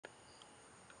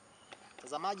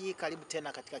Mtazamaji, karibu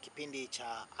tena katika kipindi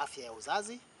cha Afya ya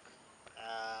Uzazi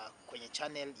kwenye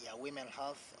channel ya Women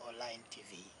Health Online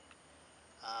TV.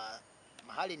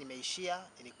 Mahali nimeishia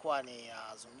nilikuwa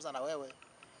nazungumza na wewe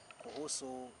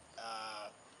kuhusu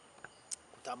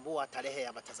kutambua tarehe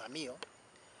ya matazamio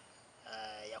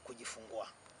ya kujifungua.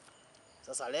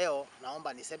 Sasa leo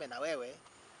naomba niseme na wewe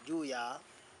juu ya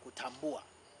kutambua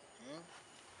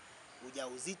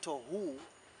ujauzito huu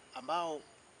ambao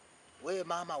wewe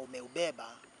mama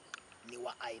umeubeba ni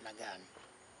wa aina gani?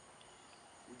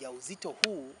 Ujauzito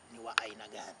huu ni wa aina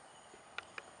gani?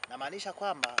 Namaanisha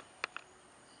kwamba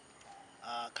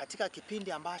katika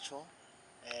kipindi ambacho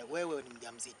wewe ni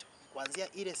mjamzito,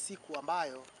 kuanzia ile siku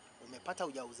ambayo umepata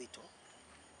ujauzito,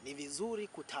 ni vizuri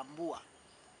kutambua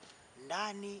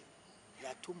ndani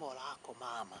ya tumbo lako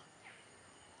mama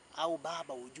au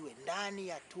baba, ujue ndani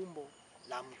ya tumbo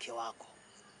la mke wako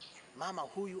mama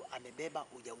huyu amebeba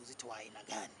ujauzito wa aina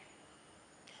gani.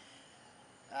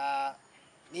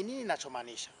 Ni nini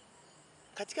ninachomaanisha?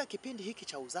 Katika kipindi hiki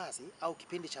cha uzazi au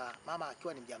kipindi cha mama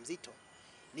akiwa ni mjamzito,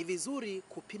 ni vizuri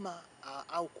kupima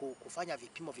au kufanya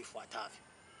vipimo vifuatavyo.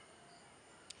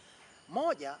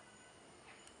 Moja,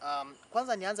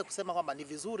 kwanza nianze kusema kwamba ni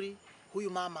vizuri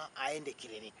huyu mama aende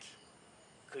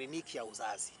kliniki ya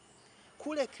uzazi.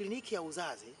 Kule kliniki ya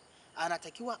uzazi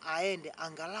anatakiwa aende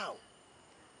angalau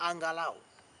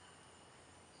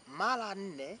mara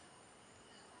 4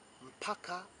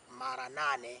 mpaka mara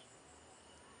 8.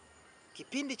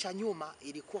 Kipindi cha nyuma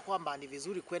ilikuwa kwamba ni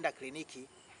vizuri kwenda kliniki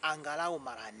angalau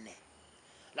mara 4.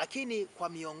 Lakini kwa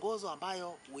miongozo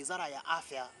ambayo Wizara ya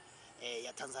Afya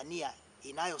ya Tanzania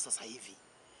inayo sasa hivi,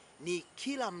 ni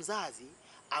kila mzazi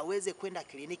aweze kwenda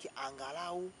kliniki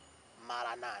angalau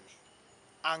mara 8.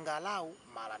 Angalau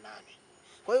mara 8.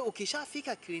 Kwa hiyo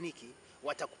ukishafika kliniki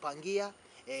watakupangia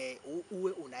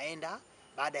uwe unaenda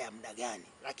baada ya muda gani.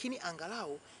 Lakini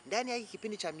angalau ndani ya hiki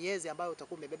kipindi cha miezi ambayo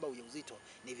utakuwa umebeba ujauzito,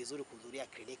 ni vizuri kuhudhuria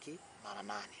kliniki mara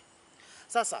 8.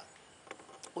 Sasa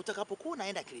utakapokuwa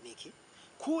unaenda kliniki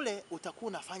kule, utakuwa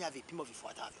unafanya vipimo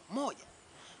vifuatavyo. Moja,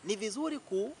 ni vizuri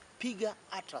kupiga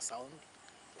ultrasound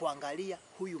kuangalia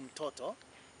huyu mtoto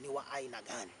ni wa aina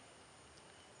gani.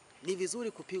 Ni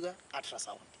vizuri kupiga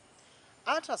ultrasound.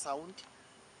 Ultrasound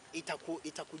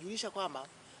itakujulisha kwamba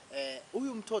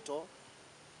huyu mtoto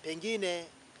pengine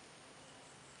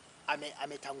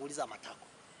ametanguliza matako.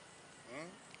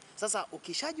 Sasa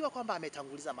ukishajua kwamba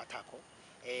ametanguliza matako,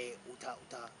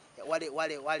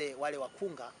 wale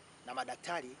wakunga na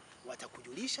madaktari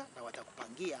watakujulisha na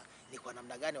watakupangia ni kwa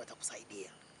namna gani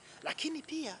watakusaidia. Lakini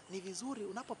pia ni vizuri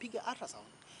unapopiga ultrasound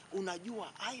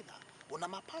unajua aidha una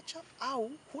mapacha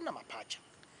au huna mapacha.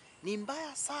 Ni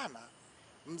mbaya sana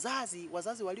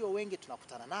wazazi walio wengi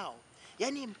tunakutana nao,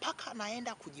 yani mpaka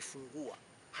anaenda kujifungua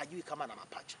hajui kama na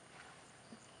mapacha.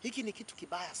 Hiki ni kitu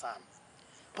kibaya sana.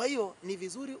 Kwa hiyo ni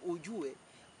vizuri ujue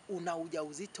una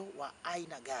ujauzito wa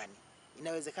aina gani.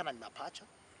 Inawezekana ni mapacha,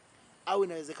 au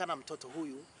inawezekana mtoto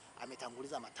huyu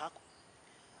ametanguliza matako,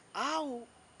 au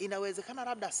inawezekana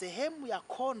labda sehemu ya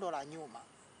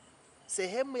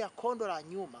kondo la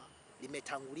nyuma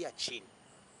limetangulia chini.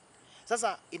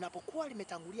 Sasa inapokuwa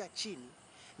limetangulia chini,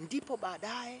 ndipo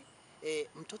baadaye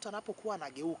mtoto anapokuwa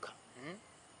anageuka,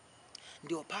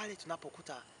 ndio pale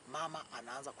tunapokuta mama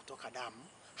anaanza kutoka damu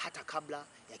hata kabla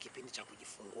ya kipindi cha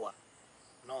kujifungua.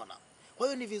 Unaona? Kwa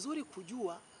hiyo ni vizuri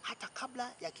kujua hata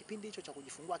kabla ya kipindi hicho cha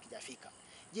kujifungua hakijafika.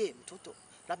 Je, mtoto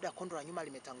labda kondo la nyuma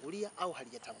limetangulia au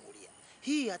halijatangulia?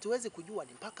 Hii hatuwezi kujua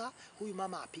ni mpaka huyu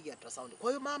mama apige ultrasound.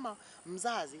 Kwa hiyo mama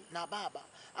mzazi na baba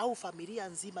au familia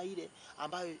nzima ile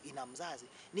ambayo ina mzazi,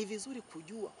 ni vizuri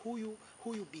kujua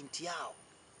huyu binti yao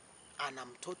ana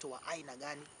mtoto wa aina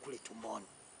gani kule tumboni.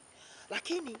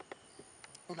 Lakini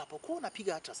unapokuwa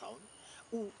unapiga ultrasound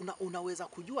unaweza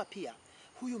kujua pia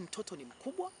huyu mtoto ni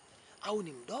mkubwa au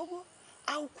ni mdogo,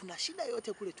 au kuna shida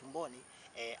yoyote kule tumboni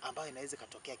ambayo inaweza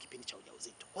katokea kipindi cha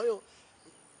ujauzito. Kwa hiyo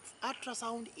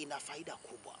ultrasound ina faida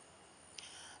kubwa.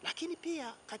 Lakini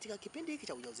pia katika kipindi hiki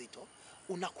cha ujauzito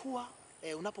unapokuwa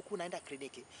unaenda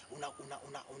kliniki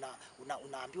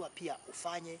unaambiwa pia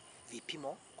ufanye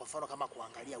vipimo, kwa mfano kama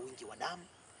kuangalia wingi wa damu,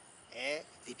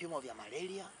 vipimo vya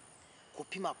malaria,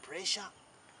 kupima pressure,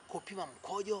 kupima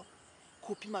mkojo,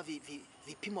 kupima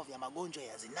vipimo vya magonjwa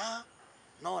ya zinaa.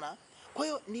 Unaona? Kwa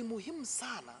hiyo ni muhimu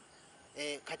sana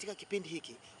katika kipindi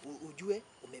hiki ujue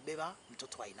umebeba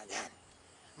mtoto wa aina gani.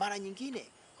 Mara nyingine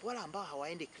wale ambao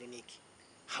hawaendi kliniki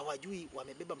hawajui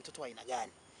wamebeba mtoto wa aina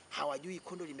gani. Hawajui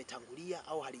kondo limetangulia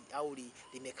au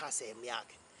limekaa sehemu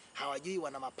yake. Hawajui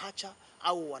wana mapacha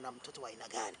au wana mtoto wa aina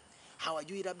gani.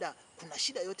 Hawajui labda kuna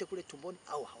shida yote kule tumboni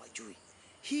au hawajui.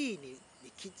 Hii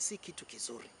si kitu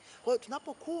kizuri. Kwa hiyo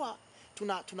tunapokuwa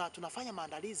tunafanya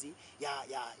maandalizi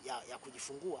ya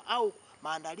kujifungua au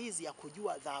maandalizi ya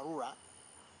kujua dharura,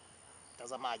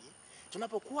 mtazamaji,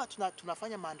 tunapokuwa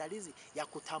tunafanya maandalizi ya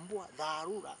kutambua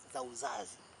dharura za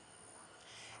uzazi,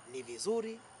 ni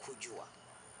vizuri kujua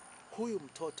huyu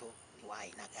mtoto ni wa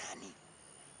aina gani.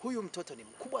 Huyu mtoto ni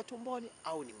mkubwa tumboni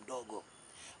au ni mdogo?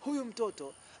 Huyu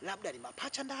mtoto labda ni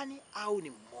mapacha ndani au ni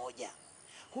mmoja?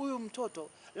 Huyu mtoto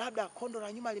labda kondo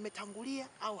la nyuma limetangulia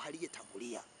au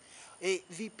halijatangulia?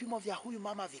 Vipimo vya huyu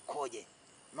mama vikoje?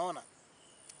 Unaona,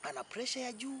 ana pressure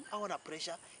ya juu au ana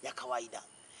pressure ya kawaida?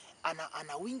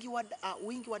 Ana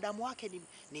wingi wa damu wake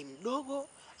ni mdogo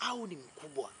au ni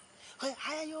mkubwa?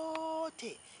 Haya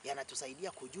yote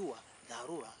yanatusaidia kujua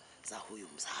dharura za huyu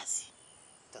mzazi.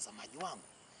 Mtazamaji wangu,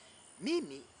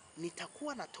 mimi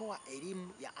nitakuwa natoa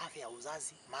elimu ya afya ya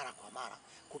uzazi mara kwa mara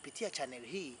kupitia channel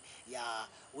hii ya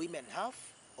Women Health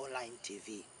Online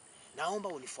TV. Naomba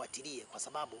unifuatilie kwa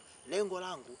sababu lengo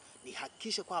langu ni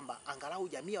hakikishe kwamba angalau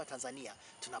jamii ya Tanzania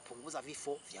tunapunguza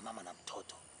vifo vya mama na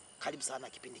mtoto. Karibu sana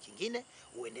kipindi kingine,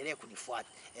 uendelee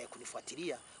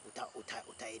kunifuatilia,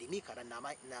 utaelimika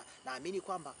na naamini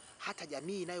kwamba hata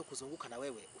jamii inayokuzunguka na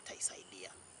wewe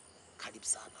utaisaidia. Karibu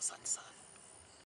sana, asante sana.